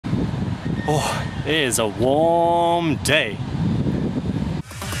Oh, it is a warm day.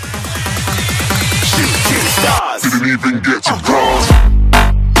 Shooting stars didn't even get to cross.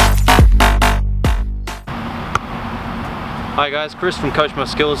 Hi guys, Chris from Coach My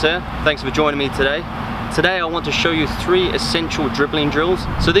Skills here. Thanks for joining me today. Today I want to show you 3 essential dribbling drills.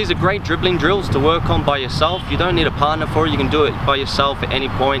 So these are great dribbling drills to work on by yourself. You don't need a partner for it. You can do it by yourself at any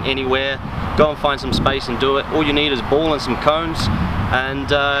point, anywhere. Go and find some space and do it. All you need is a ball and some cones, and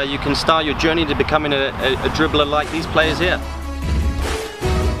you can start your journey to becoming a dribbler like these players here.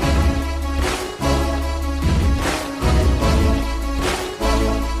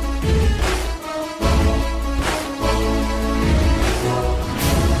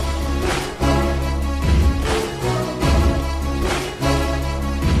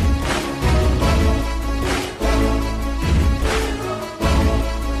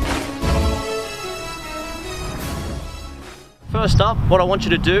 First up, what I want you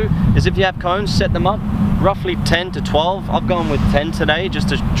to do is, if you have cones, set them up roughly 10 to 12. I've gone with 10 today just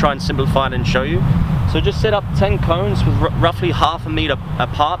to try and simplify it and show you. So just set up 10 cones with roughly half a meter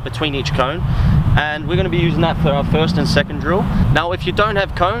apart between each cone, and we're going to be using that for our first and second drill. Now if you don't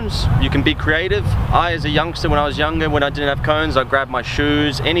have cones, you can be creative. I, as a youngster, when I was younger, when I didn't have cones, I grabbed my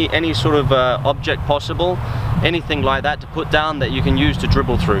shoes, any sort of object possible, anything like that to put down that you can use to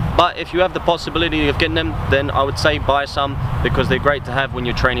dribble through. But if you have the possibility of getting them, then I would say buy some, because they're great to have when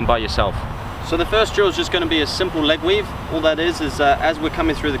you're training by yourself. So the first drill is just going to be a simple leg weave. All that is as we're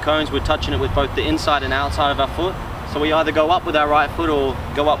coming through the cones, we're touching it with both the inside and outside of our foot. So we either go up with our right foot or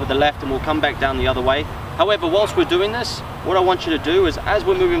go up with the left, and we'll come back down the other way. However, whilst we're doing this, what I want you to do is, as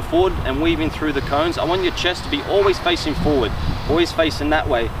we're moving forward and weaving through the cones, I want your chest to be always facing forward, always facing that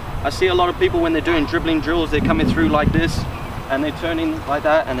way. I see a lot of people when they're doing dribbling drills, they're coming through like this, and they're turning like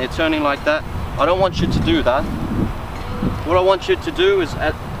that, and they're turning like that. I don't want you to do that. What I want you to do is,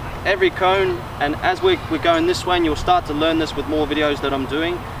 at every cone, and as we're going this way, and you'll start to learn this with more videos that I'm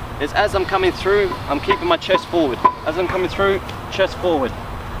doing, is as I'm coming through, I'm keeping my chest forward. As I'm coming through, chest forward.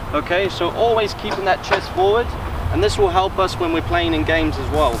 Okay, so always keeping that chest forward, and this will help us when we're playing in games as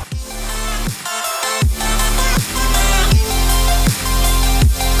well.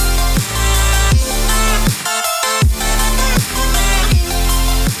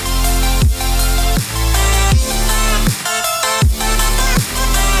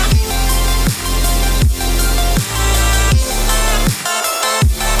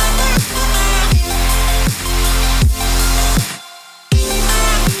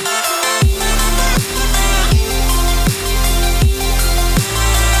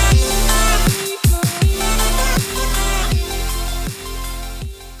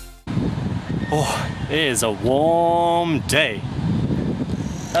 Oh, it is a warm day.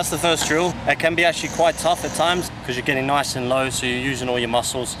 That's the first drill. It can be actually quite tough at times because you're getting nice and low, so you're using all your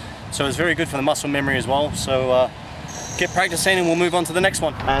muscles. So it's very good for the muscle memory as well. So get practicing and we'll move on to the next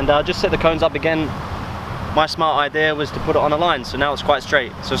one. And just set the cones up again. My smart idea was to put it on a line, so now it's quite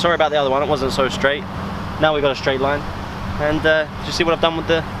straight. So sorry about the other one, it wasn't so straight. Now we've got a straight line. And you see what I've done with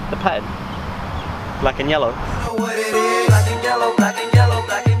the pattern? Black and yellow.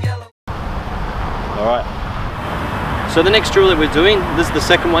 Alright, so the next drill that we're doing, this is the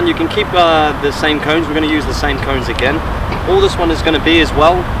second one. You can keep the same cones. We're going to use the same cones again. All this one is going to be as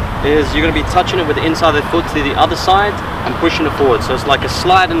well is you're going to be touching it with the inside of the foot to the other side and pushing it forward. So it's like a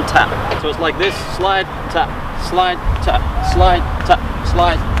slide and tap. So it's like this: slide, tap, slide, tap, slide, tap,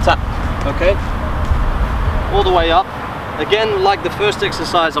 slide, tap. Okay, all the way up. Again, like the first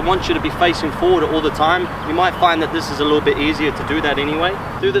exercise, I want you to be facing forward all the time. You might find that this is a little bit easier to do that anyway.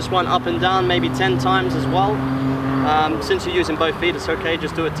 Do this one up and down maybe 10 times as well. Since you're using both feet, it's okay,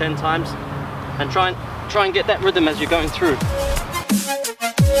 just do it 10 times. And try and get that rhythm as you're going through.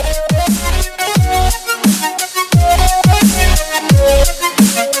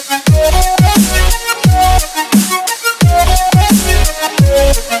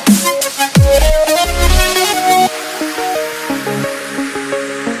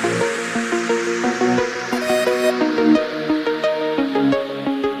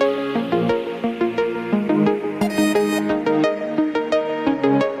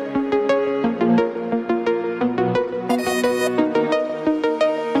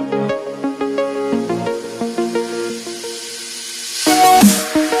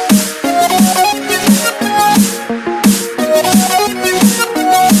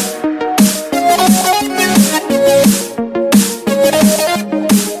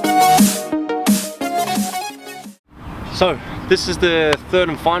 So this is the third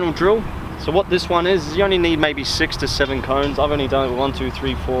and final drill. So what this one is you only need maybe 6 to 7 cones. I've only done it with 1, 2,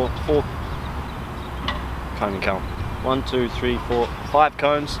 3, 4, can't even count. 1, 2, 3, 4, 5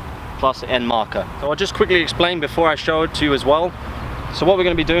 cones. plus end marker. So I'll just quickly explain before I show it to you as well. So what we're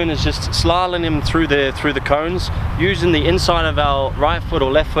going to be doing is just slaloming him through the cones, using the inside of our right foot or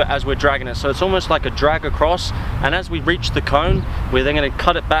left foot as we're dragging it. So it's almost like a drag across, and as we reach the cone, we're then going to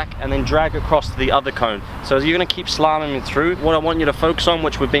cut it back and then drag across to the other cone. So you're going to keep slaloming through. What I want you to focus on,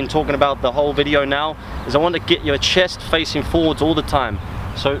 which we've been talking about the whole video now, is I want to get your chest facing forwards all the time.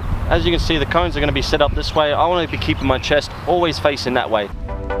 So as you can see, the cones are going to be set up this way. I want to be keeping my chest always facing that way.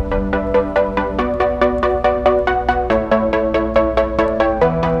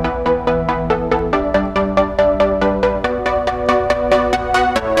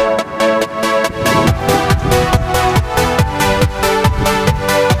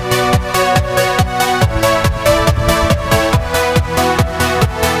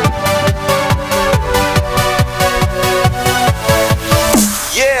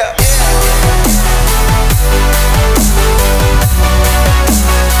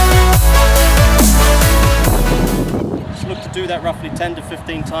 Do that roughly 10 to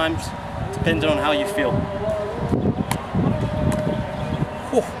 15 times, depending on how you feel.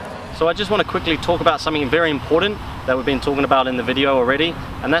 Whew. So I just want to quickly talk about something very important that we've been talking about in the video already,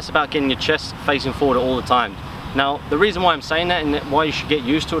 and that's about getting your chest facing forward all the time. Now, the reason why I'm saying that and why you should get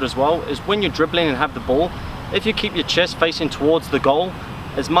used to it as well is when you're dribbling and have the ball, if you keep your chest facing towards the goal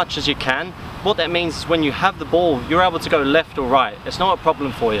as much as you can, what that means is when you have the ball, you're able to go left or right. It's not a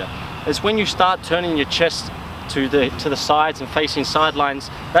problem for you. It's when you start turning your chest to the sides and facing sidelines,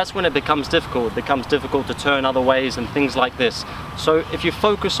 that's when it becomes difficult. It becomes difficult to turn other ways and things like this. So if you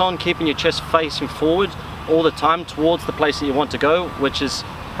focus on keeping your chest facing forward all the time towards the place that you want to go, which is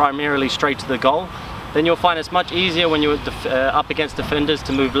primarily straight to the goal, then you'll find it's much easier when you're up against defenders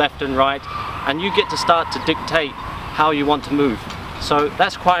to move left and right, and you get to start to dictate how you want to move. So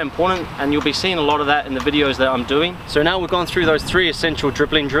that's quite important, and you'll be seeing a lot of that in the videos that I'm doing. So now we've gone through those 3 essential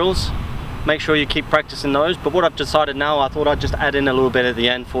dribbling drills. Make sure you keep practicing those, but what I've decided now, I thought I'd just add in a little bit at the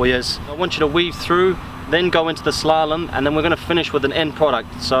end for you. I want you to weave through, then go into the slalom, and then we're going to finish with an end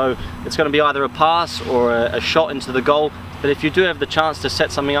product. So it's going to be either a pass or a shot into the goal, but if you do have the chance to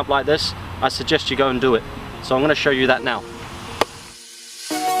set something up like this, I suggest you go and do it. So I'm going to show you that now.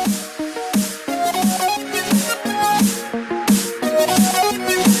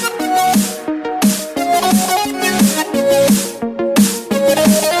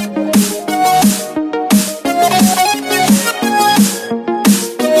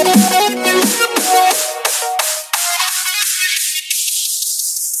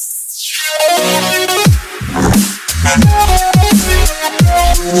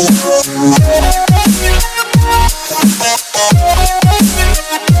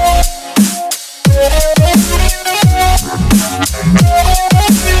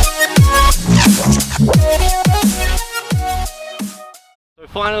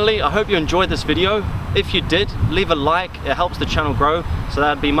 Finally, I hope you enjoyed this video. If you did, leave a like, it helps the channel grow, so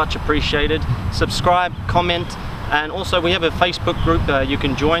that'd be much appreciated. Subscribe, comment, and also we have a Facebook group you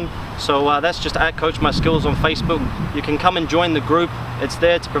can join. So that's just @CoachMySkills on Facebook. You can come and join the group. It's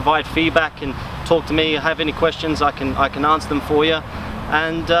there to provide feedback and talk to me. Have any questions, I can answer them for you.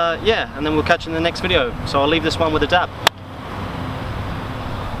 And yeah, and then we'll catch you in the next video. So I'll leave this one with a dab.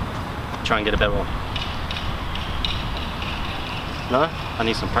 Try and get a better one. No? I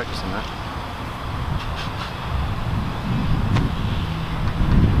need some practice on that.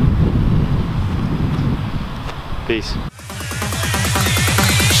 Peace.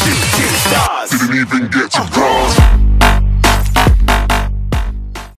 Shooting stars didn't even get to bronze.